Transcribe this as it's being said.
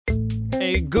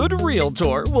A good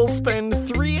realtor will spend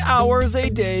 3 hours a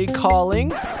day calling.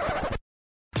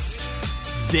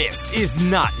 This is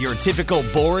not your typical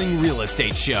boring real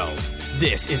estate show.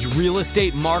 This is real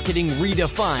estate marketing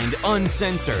redefined,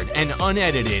 uncensored, and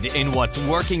unedited in what's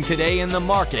working today in the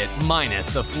market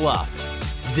minus the fluff.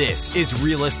 This is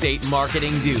Real Estate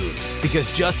Marketing Dude, because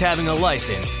just having a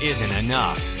license isn't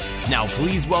enough. Now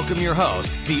please welcome your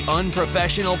host, the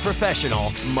unprofessional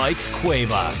professional, Mike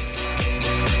Cuevas.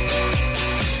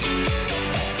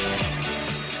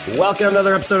 Welcome to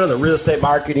another episode of the Real Estate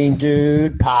Marketing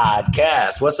Dude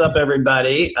podcast. What's up,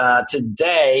 everybody?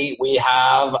 Today we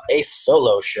have a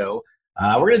solo show.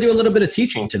 We're going to do a little bit of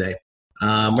teaching today.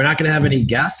 We're not going to have any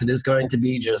guests. It is going to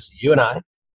be just you and I.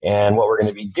 And what we're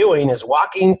going to be doing is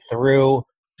walking through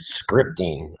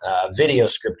scripting, video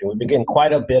scripting. We've been getting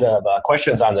quite a bit of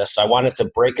questions on this, so I wanted to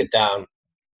break it down,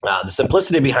 the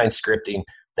simplicity behind scripting,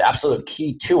 the absolute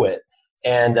key to it,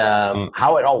 and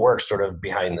how it all works sort of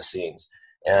behind the scenes.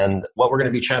 And what we're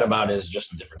going to be chatting about is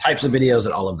just the different types of videos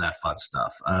and all of that fun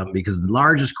stuff. Because the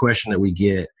largest question that we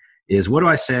get is, what do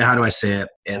I say? How do I say it?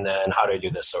 And then how do I do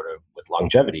this sort of with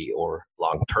longevity or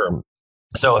long term?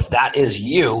 So if that is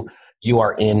you, you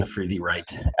are in for the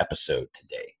right episode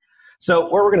today.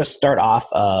 So where we're going to start off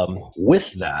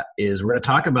with that is we're going to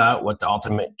talk about what the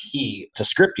ultimate key to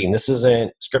scripting. This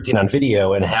isn't scripting on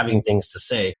video and having things to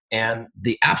say. And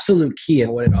the absolute key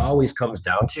and what it always comes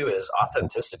down to is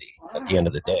authenticity at the end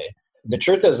of the day. The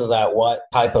truth is that what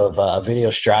type of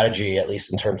video strategy, at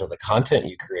least in terms of the content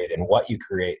you create and what you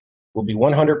create, will be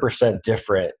 100%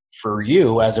 different for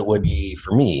you as it would be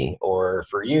for me, or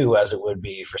for you as it would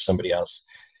be for somebody else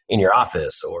in your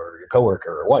office or your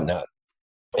coworker or whatnot.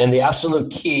 And the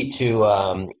absolute key to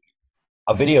a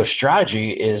video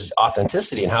strategy is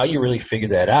authenticity. And how you really figure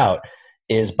that out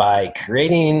is by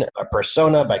creating a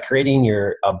persona, by creating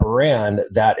a brand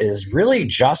that is really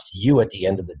just you at the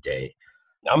end of the day.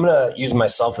 I'm going to use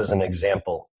myself as an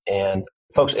example. And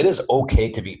folks, it is okay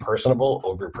to be personable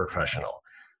over professional.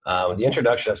 The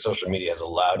introduction of social media has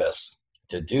allowed us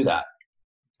to do that.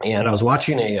 And I was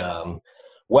watching a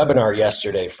webinar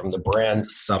yesterday from the Brand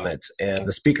Summit, and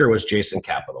the speaker was Jason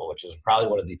Capital, which is probably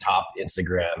one of the top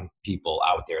Instagram people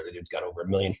out there. The dude's got over 1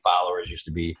 million followers, used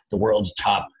to be the world's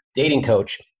top dating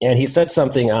coach. And he said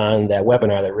something on that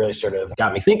webinar that really sort of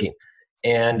got me thinking,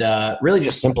 and really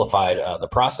just simplified the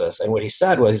process. And what he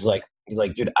said was, he's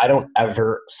like, dude, I don't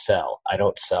ever sell. I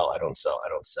don't sell.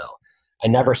 I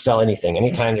never sell anything.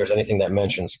 Anytime there's anything that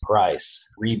mentions price,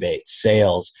 rebate,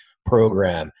 sales,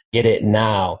 program, get it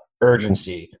now,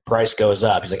 urgency, price goes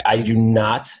up, he's like, I do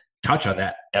not touch on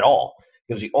that at all.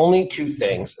 Because the only two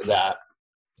things that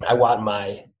I want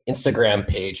my Instagram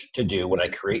page to do when I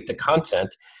create the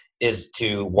content is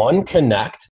to, one,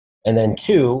 connect, and then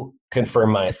two, confirm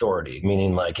my authority,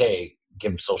 meaning like, hey,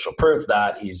 give social proof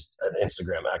that he's an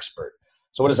Instagram expert.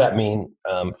 So what does that mean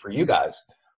for you guys?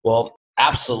 Well,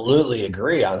 absolutely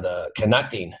agree on the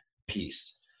connecting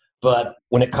piece. But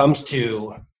when it comes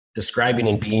to describing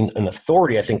and being an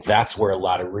authority, I think that's where a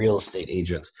lot of real estate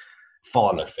agents fall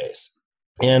on their face.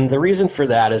 And the reason for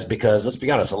that is because, let's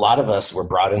be honest, a lot of us were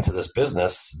brought into this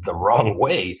business the wrong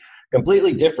way,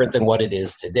 completely different than what it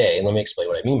is today. And let me explain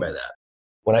what I mean by that.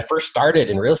 When I first started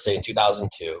in real estate in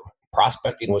 2002,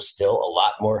 prospecting was still a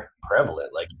lot more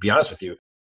prevalent. Like, to be honest with you,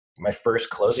 my first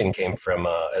closing came from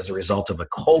as a result of a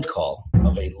cold call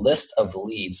of a list of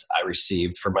leads I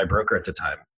received from my broker at the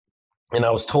time. And I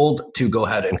was told to go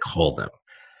ahead and call them.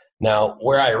 Now,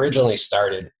 where I originally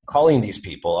started calling these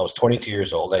people, I was 22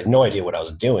 years old. I had no idea what I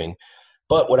was doing.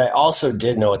 But what I also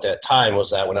did know at that time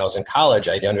was that when I was in college,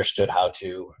 I understood how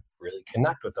to really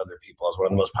connect with other people. I was one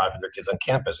of the most popular kids on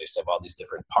campus. I used to have all these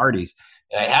different parties.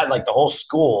 And I had like the whole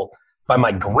school by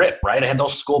my grip, right? I had the whole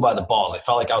school by the balls. I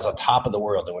felt like I was on top of the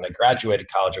world. And when I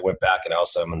graduated college, I went back and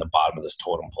also I'm on the bottom of this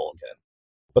totem pole again.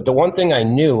 But the one thing I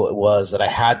knew was that I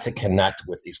had to connect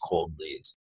with these cold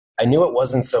leads. I knew it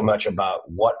wasn't so much about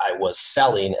what I was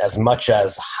selling as much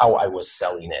as how I was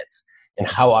selling it and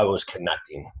how I was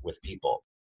connecting with people.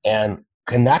 And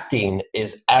connecting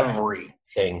is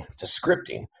everything to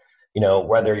scripting. You know,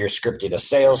 whether you're scripting a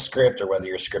sales script or whether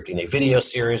you're scripting a video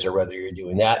series or whether you're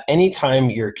doing that, anytime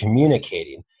you're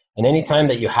communicating and anytime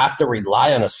that you have to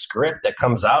rely on a script that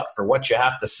comes out for what you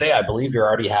have to say, I believe you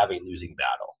already have a losing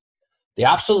battle. The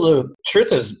absolute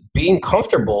truth is being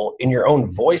comfortable in your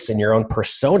own voice and your own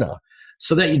persona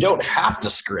so that you don't have to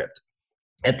script.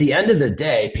 At the end of the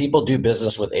day, people do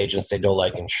business with agents they don't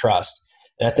like and trust.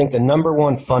 And I think the number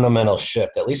one fundamental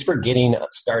shift, at least for getting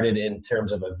started in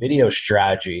terms of a video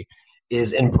strategy,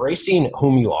 is embracing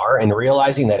whom you are and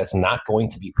realizing that it's not going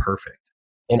to be perfect.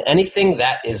 And anything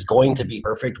that is going to be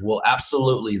perfect will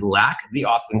absolutely lack the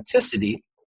authenticity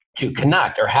to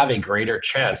connect or have a greater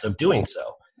chance of doing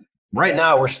so. Right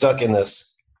now, we're stuck in this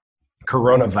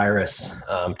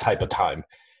coronavirus type of time.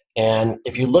 And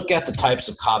if you look at the types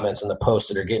of comments and the posts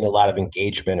that are getting a lot of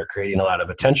engagement or creating a lot of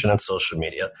attention on social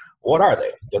media, what are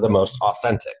they? They're the most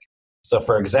authentic. So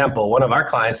for example, one of our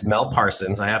clients, Mel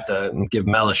Parsons, I have to give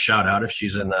Mel a shout out if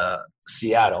she's in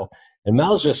Seattle. And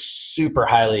Mel's just super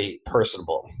highly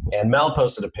personable. And Mel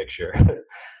posted a picture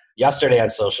yesterday on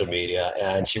social media,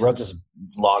 and she wrote this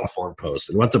long form post.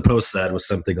 And what the post said was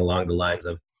something along the lines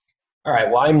of, all right,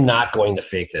 well, I'm not going to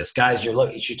fake this. Guys,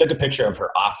 she took a picture of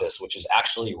her office, which is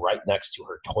actually right next to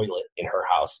her toilet in her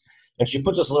house. And she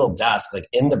put this little desk like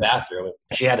in the bathroom.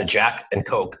 She had a Jack and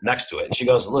Coke next to it. And she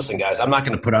goes, listen, guys, I'm not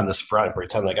going to put on this front and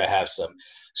pretend like I have some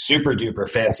super duper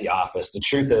fancy office. The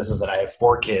truth is that I have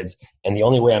 4 kids, and the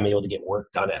only way I'm able to get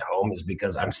work done at home is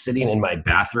because I'm sitting in my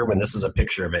bathroom, and this is a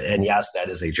picture of it. And yes, that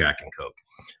is a Jack and Coke.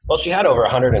 Well, she had over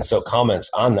 100 and so comments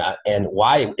on that. And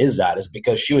why is that? Is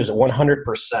because she was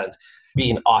 100%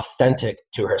 being authentic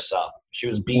to herself. She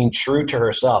was being true to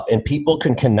herself, and people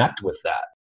can connect with that.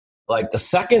 Like the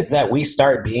second that we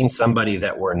start being somebody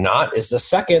that we're not is the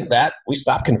second that we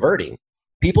stop converting.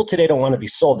 People today don't want to be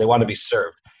sold. They want to be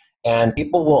served. And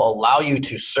people will allow you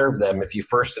to serve them if you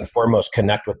first and foremost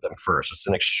connect with them first. It's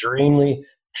an extremely,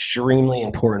 extremely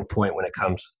important point when it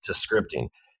comes to scripting.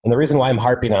 And the reason why I'm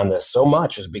harping on this so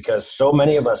much is because so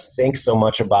many of us think so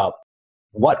much about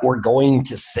what we're going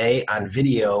to say on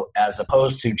video as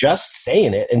opposed to just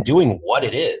saying it and doing what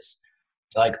it is.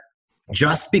 Like,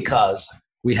 just because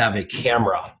we have a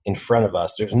camera in front of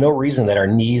us, there's no reason that our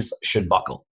knees should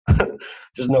buckle.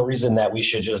 There's no reason that we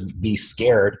should just be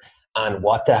scared on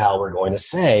what the hell we're going to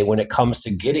say when it comes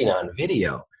to getting on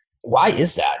video. Why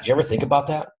is that? Do you ever think about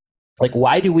that? Like,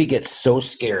 why do we get so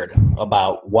scared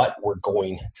about what we're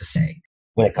going to say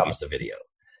when it comes to video?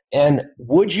 And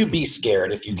would you be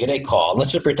scared if you get a call?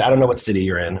 Let's just pretend, I don't know what city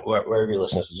you're in, wherever you're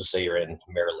listening to, just say you're in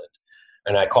Maryland.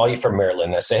 And I call you from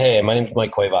Maryland. And I say, hey, my name is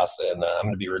Mike Cuevas, and I'm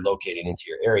going to be relocating into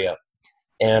your area.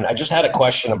 And I just had a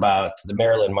question about the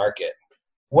Maryland market.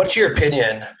 What's your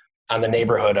opinion on the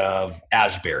neighborhood of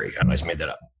Asbury? I just made that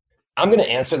up. I'm going to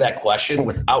answer that question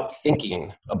without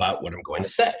thinking about what I'm going to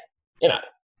say. You know,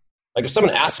 like if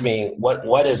someone asks me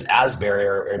what is Asbury,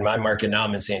 or in my market now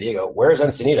I'm in San Diego, where's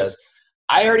Encinitas?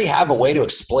 I already have a way to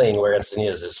explain where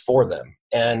Encinitas is for them.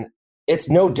 And it's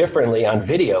no differently on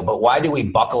video, but why do we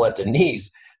buckle at the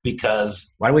knees?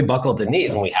 Because why do we buckle at the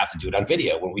knees when we have to do it on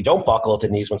video? When we don't buckle at the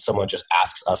knees when someone just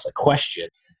asks us a question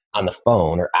on the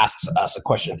phone or asks us a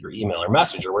question through email or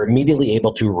messenger, we're immediately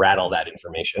able to rattle that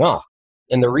information off.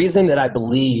 And the reason that I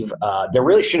believe there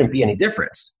really shouldn't be any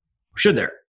difference, should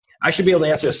there? I should be able to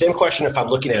answer the same question if I'm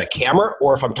looking at a camera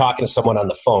or if I'm talking to someone on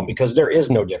the phone, because there is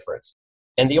no difference.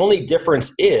 And the only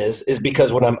difference is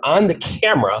because when I'm on the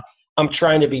camera, I'm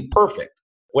trying to be perfect.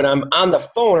 When I'm on the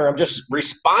phone or I'm just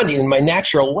responding in my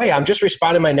natural way, I'm just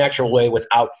responding my natural way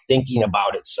without thinking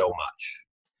about it so much.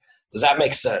 Does that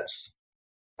make sense?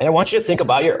 And I want you to think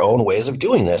about your own ways of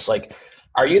doing this. Like,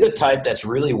 are you the type that's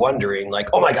really wondering, like,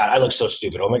 oh my God, I look so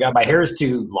stupid. Oh my God, my hair is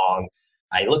too long.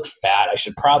 I look fat. I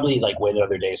should probably wait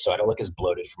another day so I don't look as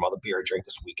bloated from all the beer I drank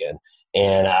this weekend.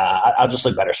 And I'll just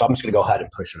look better. So I'm just going to go ahead and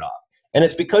push it off. And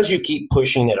it's because you keep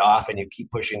pushing it off and you keep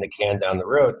pushing the can down the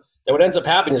road that what ends up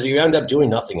happening is you end up doing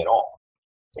nothing at all.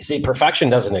 You see, perfection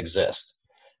doesn't exist.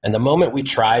 And the moment we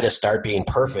try to start being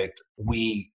perfect,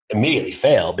 we immediately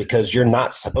fail because you're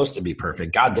not supposed to be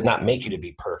perfect. God did not make you to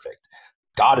be perfect.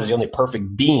 God is the only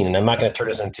perfect being. And I'm not going to turn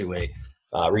this into a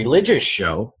religious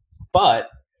show, but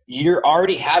you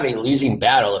already have a losing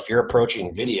battle if you're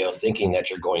approaching video thinking that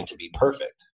you're going to be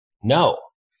perfect. No,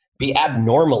 be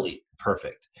abnormally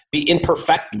perfect. Be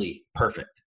imperfectly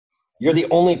perfect. You're the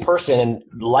only person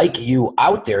like you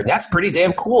out there. And that's pretty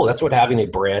damn cool. That's what having a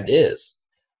brand is.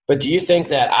 But do you think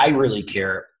that I really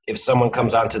care if someone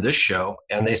comes onto this show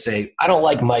and they say, I don't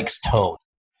like Mike's tone?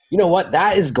 You know what?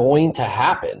 That is going to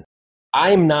happen.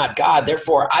 I'm not God.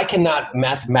 Therefore, I cannot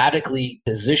mathematically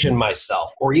position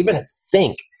myself or even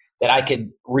think that I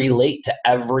could relate to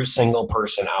every single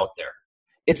person out there.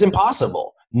 It's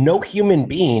impossible. No human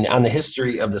being on the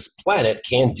history of this planet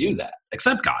can do that,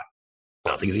 except God. I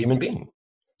don't think he's a human being.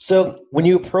 So when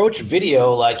you approach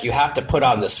video like you have to put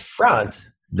on this front,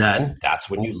 then that's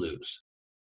when you lose.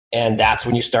 And that's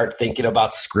when you start thinking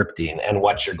about scripting and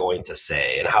what you're going to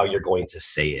say and how you're going to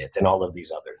say it and all of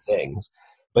these other things.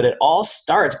 But it all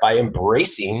starts by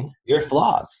embracing your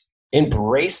flaws.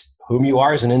 Embrace whom you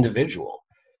are as an individual.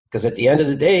 Because at the end of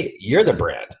the day, you're the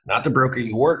brand, not the broker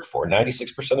you work for.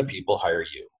 96% of people hire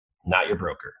you, not your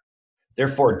broker.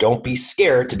 Therefore, don't be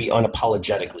scared to be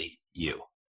unapologetically you.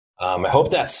 I hope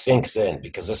that sinks in,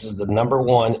 because this is the number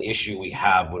one issue we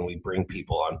have when we bring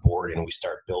people on board and we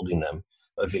start building them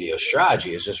a video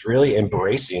strategy, is just really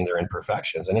embracing their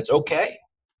imperfections. And it's okay.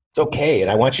 It's okay.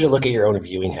 And I want you to look at your own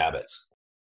viewing habits.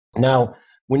 Now,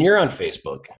 when you're on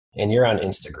Facebook and you're on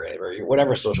Instagram or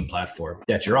whatever social platform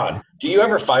that you're on, do you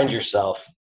ever find yourself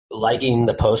liking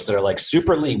the posts that are like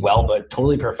superly well, but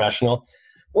totally professional?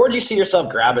 Or do you see yourself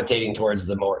gravitating towards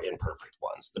the more imperfect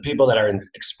ones, the people that are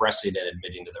expressing and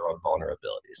admitting to their own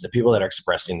vulnerabilities, the people that are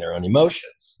expressing their own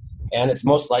emotions? And it's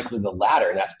most likely the latter,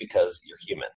 and that's because you're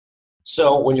human.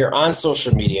 So when you're on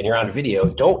social media and you're on video,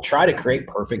 don't try to create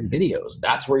perfect videos.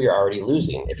 That's where you're already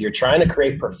losing. If you're trying to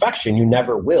create perfection, you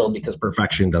never will, because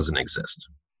perfection doesn't exist.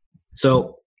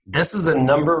 So this is the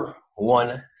number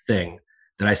one thing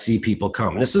that I see people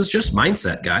come. And this is just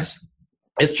mindset, guys.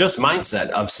 It's just mindset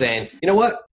of saying, you know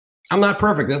what? I'm not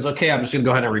perfect. That's okay. I'm just going to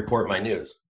go ahead and report my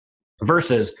news.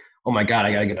 Versus, oh my God,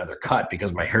 I got to get another cut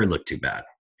because my hair looked too bad.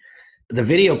 The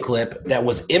video clip that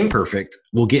was imperfect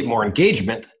will get more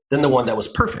engagement than the one that was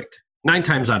perfect, 9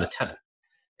 times out of 10.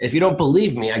 If you don't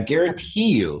believe me, I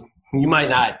guarantee you might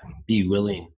not be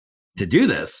willing to do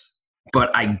this,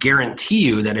 but I guarantee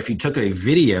you that if you took a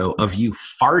video of you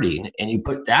farting and you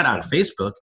put that on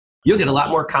Facebook, you'll get a lot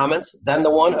more comments than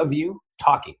the one of you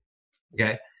talking,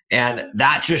 okay? And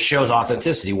that just shows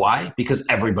authenticity. Why? Because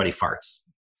everybody farts.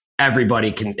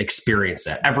 Everybody can experience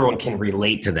that. Everyone can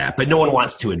relate to that, but no one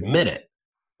wants to admit it,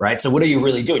 right? So what are you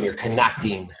really doing? You're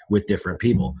connecting with different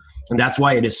people. And that's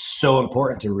why it is so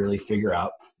important to really figure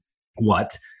out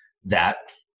what that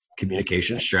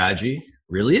communication strategy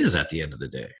really is at the end of the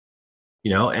day.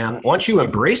 You know, and once you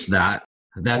embrace that,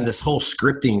 then this whole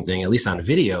scripting thing, at least on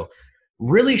video,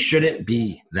 really shouldn't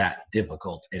be that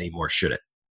difficult anymore, should it?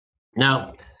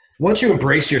 Now, once you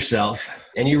embrace yourself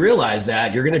and you realize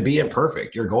that you're going to be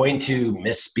imperfect, you're going to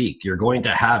misspeak, you're going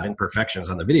to have imperfections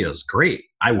on the videos, great.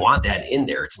 I want that in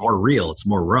there. It's more real. It's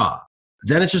more raw.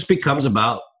 Then it just becomes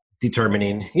about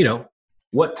determining, you know,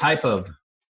 what type of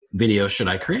video should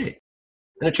I create?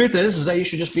 And the truth is that you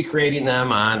should just be creating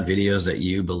them on videos that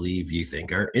you believe you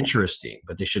think are interesting,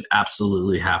 but they should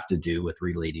absolutely have to do with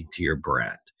relating to your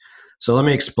brand. So let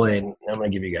me explain. I'm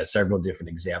going to give you guys several different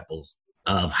examples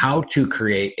of how to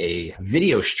create a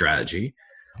video strategy,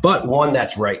 but one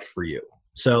that's right for you.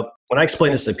 So when I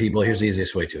explain this to people, here's the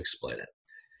easiest way to explain it.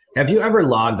 Have you ever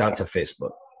logged onto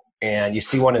Facebook and you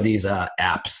see one of these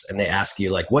apps and they ask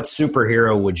you, like, what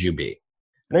superhero would you be?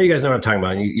 I know you guys know what I'm talking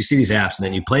about. You see these apps and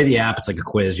then you play the app. It's like a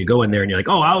quiz. You go in there and you're like,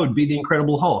 oh, I would be the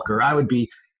Incredible Hulk, or I would be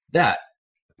that.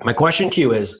 My question to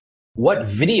you is, what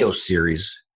video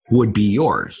series would be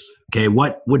yours? Okay,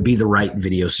 what would be the right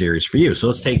video series for you? So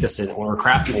let's take this in. When we're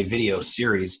crafting a video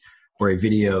series or a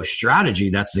video strategy,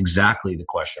 that's exactly the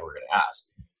question we're going to ask.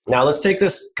 Now let's take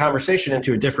this conversation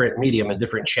into a different medium, a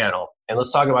different channel, and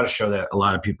let's talk about a show that a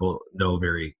lot of people know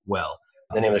very well.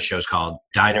 The name of the show is called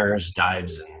Diners,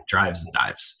 Dives, and Drives and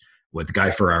Dives with Guy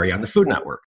Fieri on the Food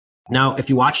Network. Now, if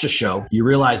you watch the show, you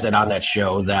realize that on that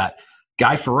show that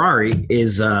Guy Fieri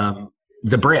is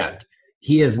the brand.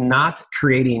 He is not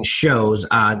creating shows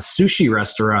on sushi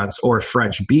restaurants or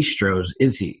French bistros,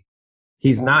 is he?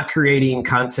 He's not creating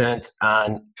content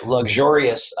on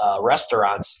luxurious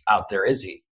restaurants out there, is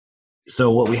he?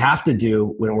 So what we have to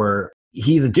do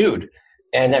he's a dude.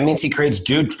 And that means he creates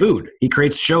dude food. He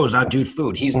creates shows on dude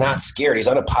food. He's not scared. He's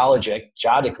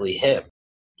unapologetically him.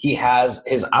 He has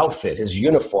his outfit, his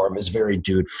uniform is very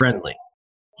dude friendly.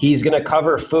 He's going to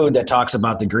cover food that talks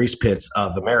about the grease pits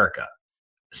of America.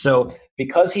 So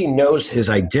because he knows his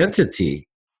identity,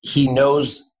 he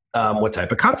knows what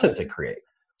type of content to create.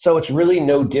 So it's really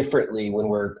no differently when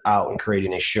we're out and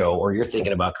creating a show, or you're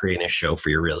thinking about creating a show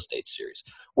for your real estate series.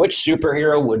 Which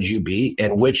superhero would you be,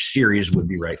 and which series would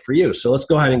be right for you? So let's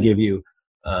go ahead and give you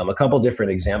a couple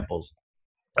different examples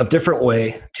of different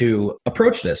way to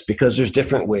approach this, because there's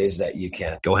different ways that you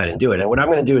can go ahead and do it. And what I'm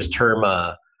going to do is term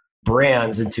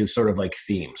brands into sort of like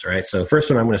themes, right? So first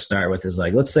one I'm going to start with is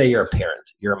like, let's say you're a parent,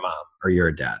 you're a mom, or you're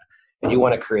a dad, and you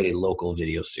want to create a local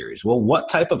video series. Well, what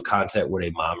type of content would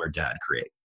a mom or dad create?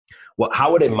 Well,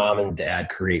 how would a mom and dad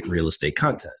create real estate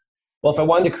content? Well, if I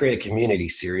wanted to create a community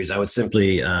series, I would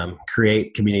simply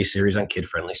create community series on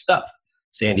kid-friendly stuff.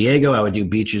 San Diego, I would do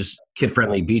beaches,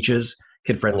 kid-friendly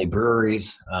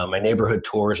breweries. My neighborhood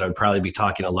tours, I would probably be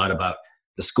talking a lot about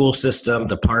the school system,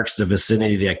 the parks, the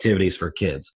vicinity, the activities for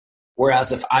kids.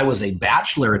 Whereas if I was a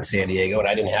bachelor in San Diego and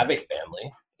I didn't have a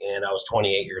family and I was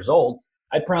 28 years old,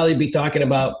 I'd probably be talking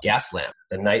about Gaslamp,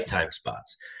 the nighttime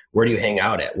spots. Where do you hang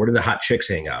out at? Where do the hot chicks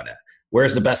hang out at?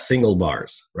 Where's the best single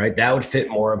bars, right? That would fit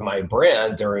more of my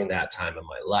brand during that time of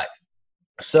my life.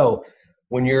 So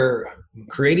when you're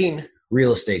creating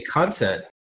real estate content,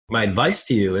 my advice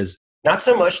to you is not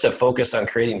so much to focus on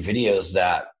creating videos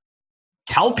that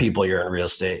tell people you're in real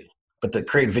estate, but to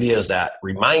create videos that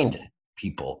remind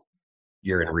people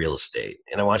you're in real estate.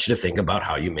 And I want you to think about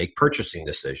how you make purchasing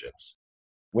decisions.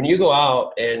 When you go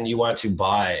out and you want to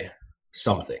buy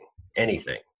something,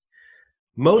 anything,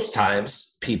 most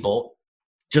times people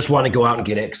just want to go out and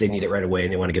get it because they need it right away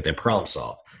and they want to get their problem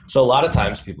solved. So a lot of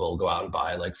times people go out and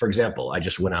buy, like, for example, I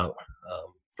just went out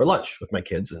for lunch with my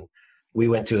kids and we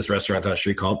went to this restaurant on the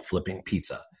street called Flipping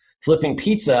Pizza. Flipping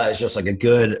Pizza is just like a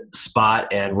good spot.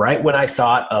 And right when I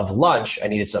thought of lunch, I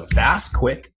needed something fast,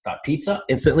 quick, thought pizza,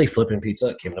 instantly Flipping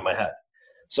Pizza came to my head.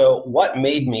 So what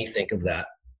made me think of that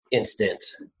instant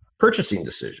purchasing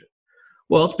decision?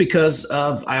 Well, it's because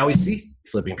I always see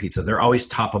Flipping Pizza. They're always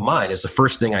top of mind. It's the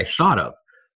first thing I thought of.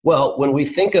 Well, when we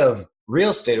think of real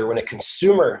estate, or when a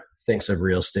consumer thinks of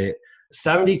real estate,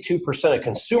 72% of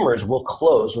consumers will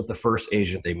close with the first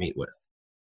agent they meet with.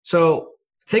 So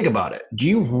think about it. Do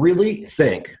you really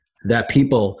think that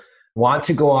people want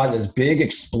to go on this big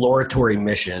exploratory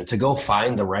mission to go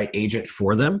find the right agent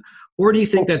for them? Or do you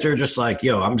think that they're just like,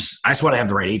 yo, I just want to have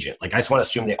the right agent. Like, I just want to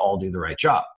assume they all do the right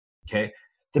job. Okay.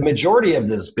 The majority of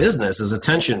this business is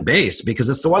attention-based because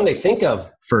it's the one they think of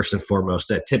first and foremost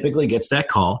that typically gets that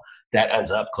call that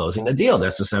ends up closing the deal.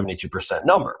 That's the 72%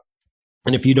 number.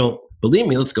 And if you don't believe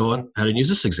me, let's go on ahead and use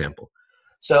this example.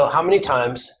 So how many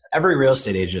times every real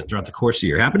estate agent throughout the course of the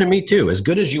year, happened to me too, as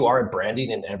good as you are at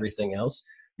branding and everything else,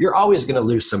 you're always going to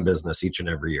lose some business each and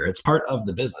every year. It's part of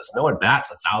the business. No one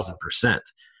bats 1,000%.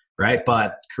 Right?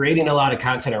 But creating a lot of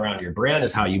content around your brand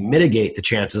is how you mitigate the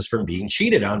chances from being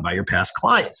cheated on by your past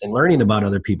clients and learning about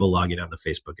other people logging on to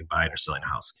Facebook and buying or selling a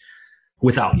house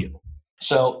without you.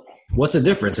 So what's the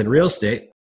difference? In real estate,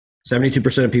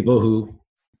 72% of people who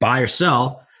buy or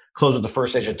sell close with the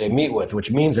first agent they meet with,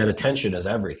 which means that attention is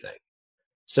everything.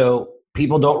 So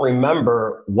people don't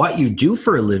remember what you do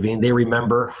for a living. They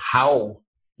remember how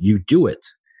you do it.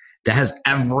 That has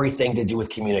everything to do with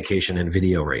communication and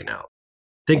video right now.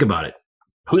 Think about it.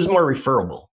 Who's more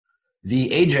referable?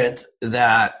 The agent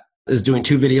that is doing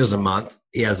 2 videos a month.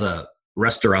 He has a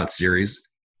restaurant series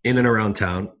in and around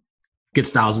town,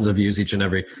 gets thousands of views each and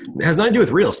every. It has nothing to do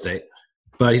with real estate,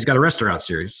 but he's got a restaurant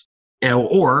series.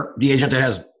 Or the agent that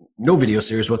has no video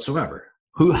series whatsoever.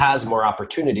 Who has more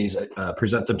opportunities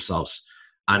present themselves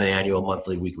on an annual,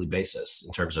 monthly, weekly basis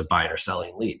in terms of buying or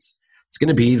selling leads? It's going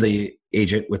to be the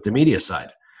agent with the media side.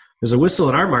 There's a whistle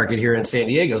in our market here in San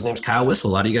Diego. His name's Kyle Whistle.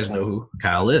 A lot of you guys know who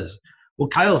Kyle is. Well,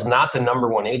 Kyle's not the number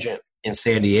one agent in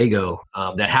San Diego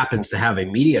that happens to have a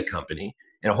media company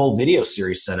and a whole video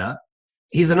series set up.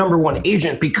 He's the number one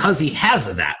agent because he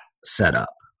has that set up,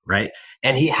 right?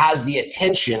 And he has the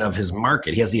attention of his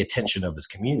market. He has the attention of his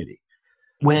community.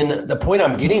 When the point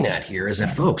I'm getting at here is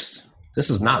that, folks, this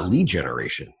is not lead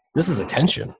generation. This is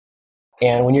attention.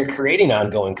 And when you're creating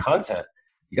ongoing content,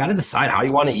 you got to decide how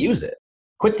you want to use it.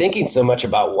 Quit thinking so much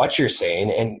about what you're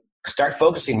saying and start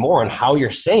focusing more on how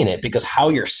you're saying it, because how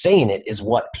you're saying it is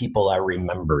what people are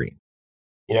remembering.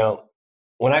 You know,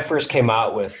 when I first came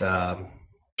out with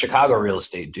Chicago Real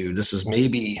Estate Dude, this was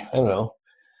maybe,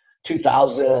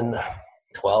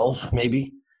 2012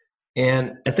 maybe.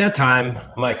 And at that time,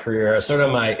 my career, I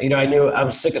knew I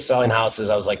was sick of selling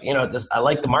houses. I was like, I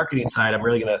like the marketing side. I'm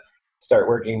really going to start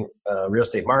working real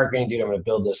estate marketing, dude. I'm going to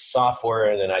build this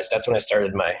software. And then that's when I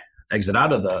started my exit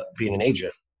out of being an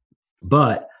agent.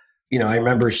 But, I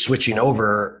remember switching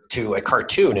over to a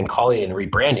cartoon and calling it and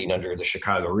rebranding under the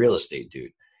Chicago Real Estate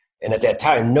Dude. And at that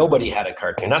time, nobody had a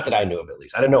cartoon. Not that I knew of, at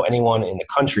least. I didn't know anyone in the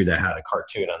country that had a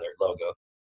cartoon on their logo.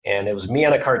 And it was me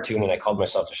on a cartoon, and I called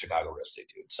myself the Chicago Real Estate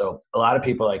Dude. So a lot of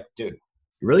people are like, dude,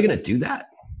 you're really going to do that?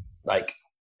 Like,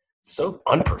 so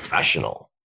unprofessional.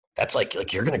 That's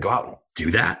like you're going to go out and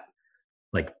do that?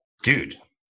 Like, dude,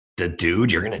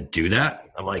 you're going to do that?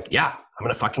 I'm like, yeah, I'm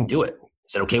going to fucking do it.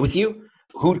 Is that okay with you?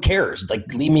 Who cares?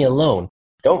 Like, leave me alone.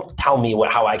 Don't tell me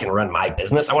how I can run my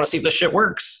business. I want to see if this shit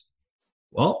works.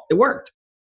 Well, it worked.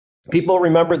 People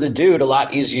remember the dude a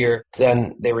lot easier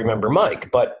than they remember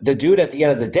Mike. But the dude at the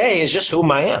end of the day is just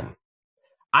whom I am.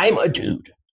 I'm a dude.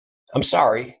 I'm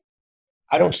sorry.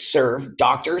 I don't serve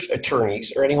doctors,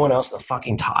 attorneys, or anyone else in a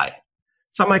fucking tie.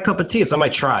 It's not my cup of tea. It's not my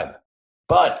tribe.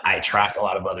 But I attract a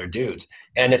lot of other dudes.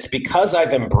 And it's because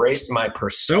I've embraced my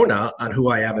persona on who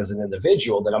I am as an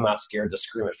individual that I'm not scared to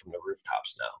scream it from the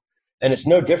rooftops now. And it's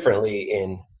no differently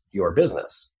in your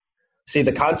business. See,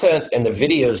 the content and the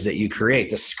videos that you create,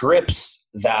 the scripts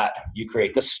that you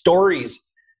create, the stories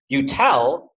you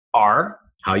tell are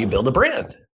how you build a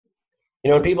brand.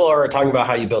 When people are talking about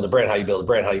how you build a brand,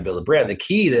 the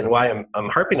key then why I'm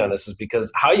harping on this is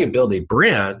because how you build a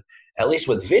brand, at least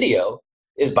with video,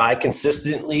 is by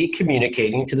consistently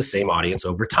communicating to the same audience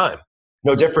over time.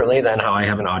 No differently than how I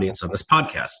have an audience on this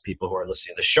podcast. People who are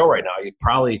listening to the show right now,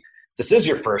 this is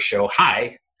your first show.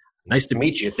 Hi, nice to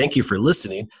meet you. Thank you for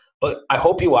listening. But I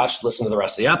hope you listen to the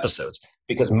rest of the episodes,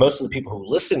 because most of the people who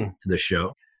listen to the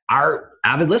show are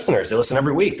avid listeners. They listen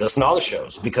every week. They listen to all the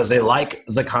shows because they like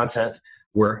the content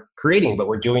we're creating, but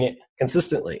we're doing it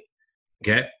consistently.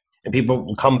 Okay. And people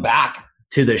will come back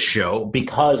to this show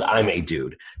because I'm a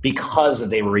dude, because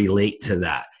they relate to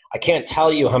that. I can't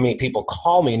tell you how many people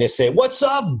call me and they say, "What's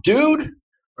up, dude?"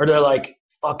 Or they're like,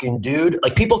 "Fucking dude."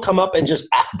 Like, people come up and just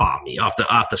F-bomb me off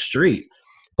the street.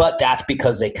 But that's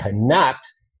because they connect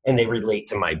and they relate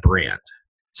to my brand.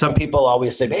 Some people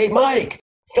always say, "Hey, Mike,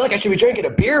 I feel like I should be drinking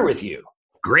a beer with you."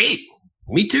 Great.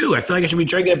 Me too. I feel like I should be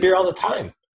drinking a beer all the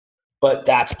time. But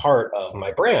that's part of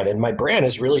my brand. And my brand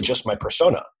is really just my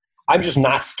persona. I'm just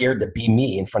not scared to be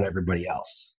me in front of everybody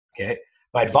else. Okay.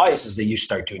 My advice is that you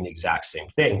start doing the exact same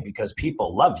thing, because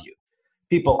people love you.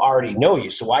 People already know you.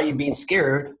 So why are you being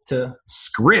scared to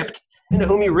script into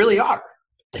whom you really are?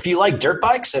 If you like dirt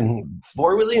bikes and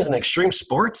four-wheelings and extreme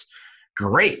sports,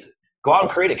 great. Go out and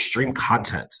create extreme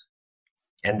content,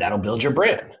 and that'll build your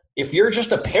brand. If you're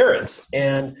just a parent,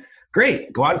 and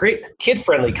great, go out and create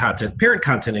kid-friendly content, parent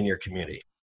content in your community.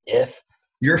 If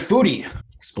you're a foodie,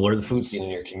 explore the food scene in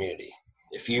your community.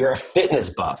 If you're a fitness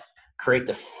buff, create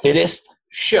the fittest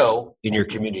show in your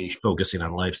community focusing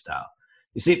on lifestyle.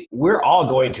 You see, we're all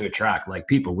going to attract like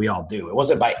people. We all do. It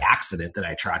wasn't by accident that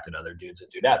I attracted other dudes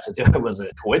and dudettes. It was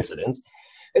a coincidence.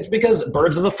 It's because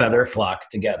birds of a feather flock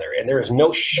together, and there is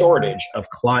no shortage of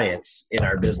clients in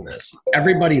our business.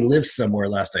 Everybody lives somewhere,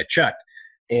 last I checked.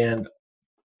 And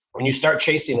when you start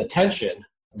chasing attention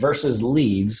versus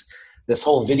leads, this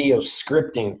whole video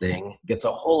scripting thing gets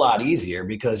a whole lot easier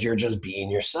because you're just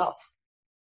being yourself.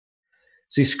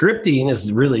 See, scripting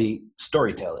is really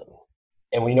storytelling.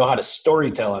 And when you know how to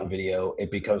storytell on video, it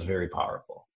becomes very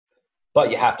powerful.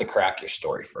 But you have to crack your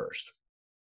story first.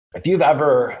 If you've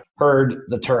ever heard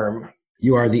the term,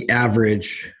 you are the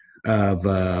average of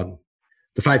the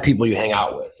 5 people you hang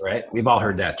out with, right? We've all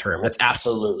heard that term. That's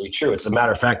absolutely true. It's a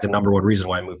matter of fact, the number one reason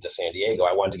why I moved to San Diego.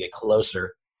 I wanted to get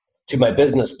closer to my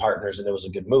business partners, and it was a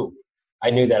good move. I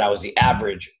knew that I was the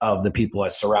average of the people I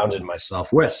surrounded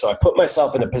myself with. So I put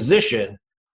myself in a position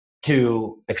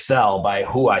to excel by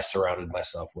who I surrounded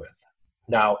myself with.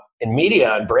 Now, in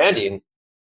media and branding,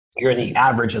 you're the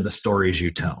average of the stories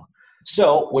you tell.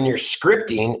 So when you're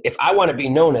scripting, if I want to be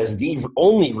known as the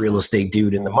only real estate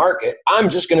dude in the market, I'm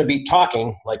just going to be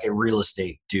talking like a real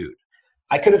estate dude.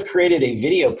 I could have created a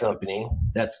video company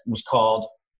that was called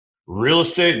Real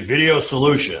Estate Video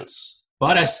Solutions.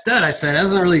 But instead, I said, it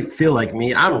doesn't really feel like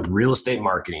me. I'm a real estate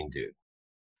marketing dude,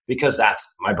 because that's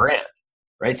my brand,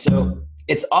 right? So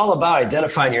it's all about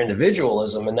identifying your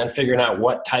individualism and then figuring out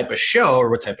what type of show or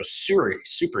what type of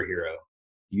superhero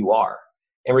you are.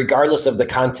 And regardless of the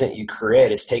content you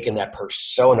create, it's taking that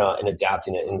persona and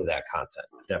adapting it into that content,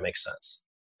 if that makes sense.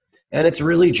 And it's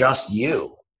really just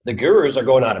you. The gurus are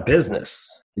going out of business.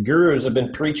 The gurus have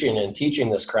been preaching and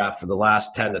teaching this crap for the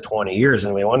last 10 to 20 years,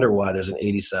 and we wonder why there's an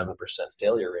 87%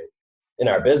 failure rate in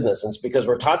our business. And it's because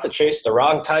we're taught to chase the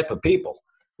wrong type of people.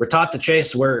 We're taught to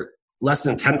chase where less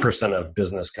than 10% of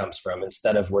business comes from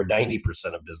instead of where 90%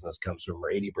 of business comes from,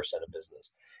 or 80% of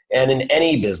business. And in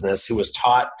any business who was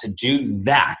taught to do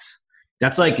that,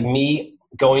 that's like me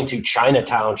going to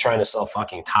Chinatown trying to sell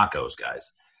fucking tacos,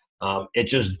 guys. It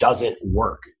just doesn't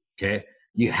work, okay?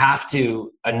 You have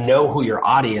to know who your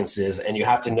audience is, and you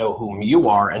have to know whom you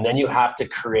are, and then you have to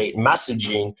create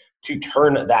messaging to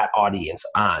turn that audience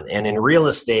on. And in real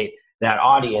estate, that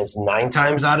audience 9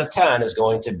 times out of 10 is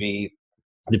going to be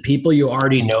the people you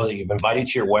already know that you've invited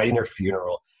to your wedding or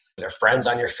funeral, that are friends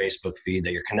on your Facebook feed,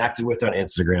 that you're connected with on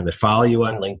Instagram, that follow you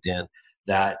on LinkedIn,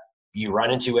 that you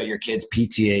run into at your kids'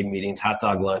 PTA meetings, hot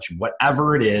dog lunch,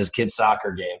 whatever it is, kids'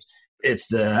 soccer games. It's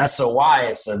the SOI,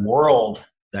 it's the world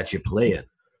that you play in.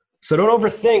 So don't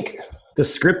overthink the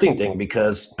scripting thing,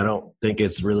 because I don't think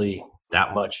it's really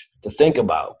that much to think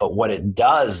about. But what it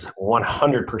does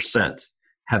 100%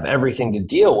 have everything to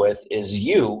deal with is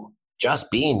you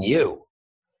just being you.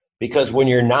 Because when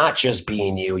you're not just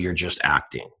being you, you're just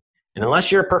acting. And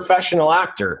unless you're a professional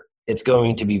actor, it's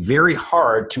going to be very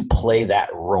hard to play that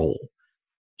role.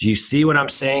 Do you see what I'm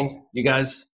saying, you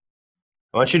guys?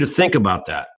 I want you to think about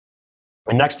that.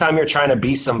 And next time you're trying to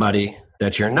be somebody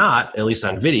that you're not, at least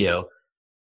on video,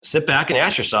 sit back and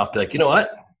ask yourself, be like, you know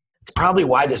what? It's probably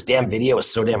why this damn video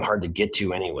is so damn hard to get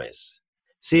to anyways.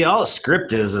 See, all a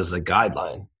script is a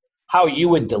guideline. How you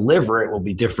would deliver it will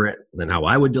be different than how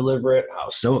I would deliver it, how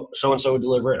so-and-so would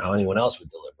deliver it, how anyone else would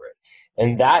deliver it.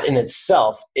 And that in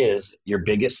itself is your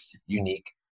biggest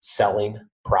unique selling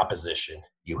proposition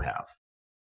you have.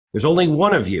 There's only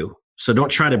one of you, so don't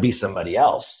try to be somebody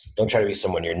else. Don't try to be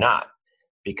someone you're not,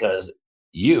 because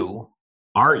you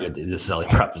are the selling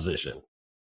proposition.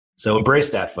 So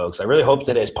embrace that, folks. I really hope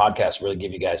today's podcast really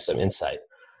give you guys some insight.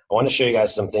 I want to show you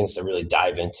guys some things to really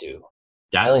dive into.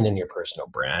 Dialing in your personal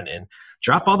brand and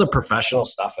drop all the professional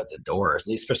stuff at the door, at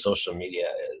least for social media.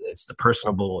 It's the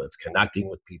personable, it's connecting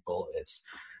with people, it's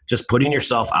just putting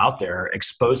yourself out there.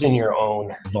 Exposing your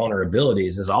own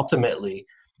vulnerabilities is ultimately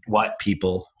what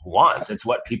people want. It's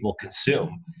what people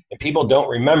consume. And people don't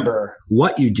remember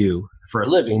what you do for a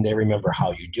living, they remember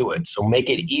how you do it. So make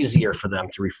it easier for them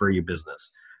to refer you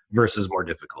business versus more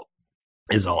difficult,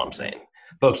 is all I'm saying.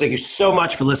 Folks, thank you so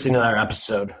much for listening to our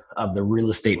episode of the Real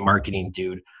Estate Marketing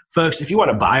Dude. Folks, if you want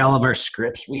to buy all of our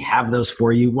scripts, we have those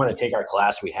for you. If you want to take our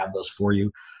class, we have those for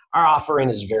you. Our offering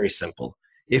is very simple.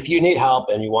 If you need help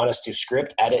and you want us to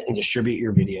script, edit, and distribute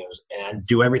your videos and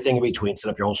do everything in between,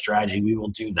 set up your whole strategy, we will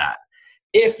do that.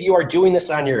 If you are doing this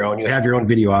on your own, you have your own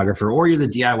videographer, or you're the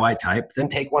DIY type, then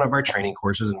take one of our training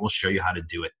courses and we'll show you how to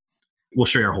do it. We'll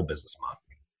show you our whole business model.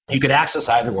 You could access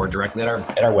either or directly at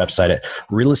our website at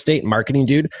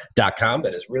realestatemarketingdude.com.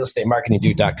 That is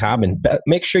realestatemarketingdude.com. And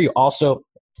make sure you also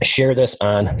share this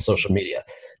on social media.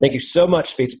 Thank you so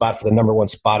much, FeedSpot, for the #1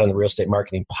 spot on the Real Estate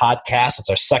Marketing Podcast. It's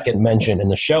our second mention, and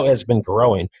the show has been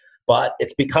growing. But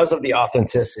it's because of the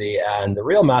authenticity and the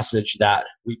real message that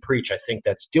we preach, I think,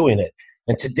 that's doing it.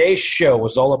 And today's show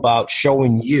was all about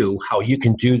showing you how you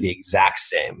can do the exact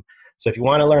same. So if you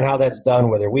want to learn how that's done,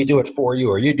 whether we do it for you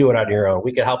or you do it on your own,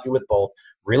 we can help you with both.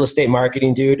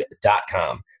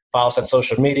 realestatemarketingdude.com. Follow us on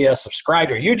social media, subscribe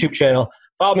to our YouTube channel,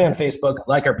 follow me on Facebook,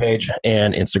 like our page,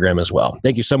 and Instagram as well.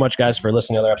 Thank you so much, guys, for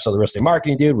listening to another episode of the Real Estate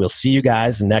Marketing Dude. We'll see you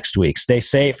guys next week. Stay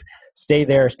safe, stay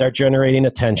there, start generating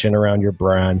attention around your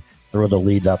brand, throw the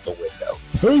leads out the window.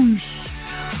 Peace.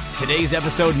 Today's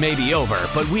episode may be over,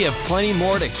 but we have plenty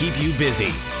more to keep you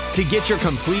busy. To get your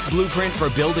complete blueprint for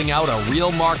building out a real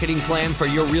marketing plan for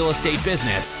your real estate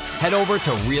business, head over to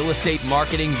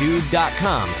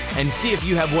realestatemarketingdude.com and see if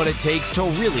you have what it takes to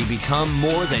really become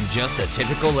more than just a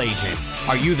typical agent.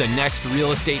 Are you the next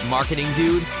real estate marketing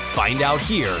dude? Find out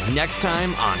here next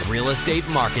time on Real Estate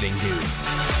Marketing Dude.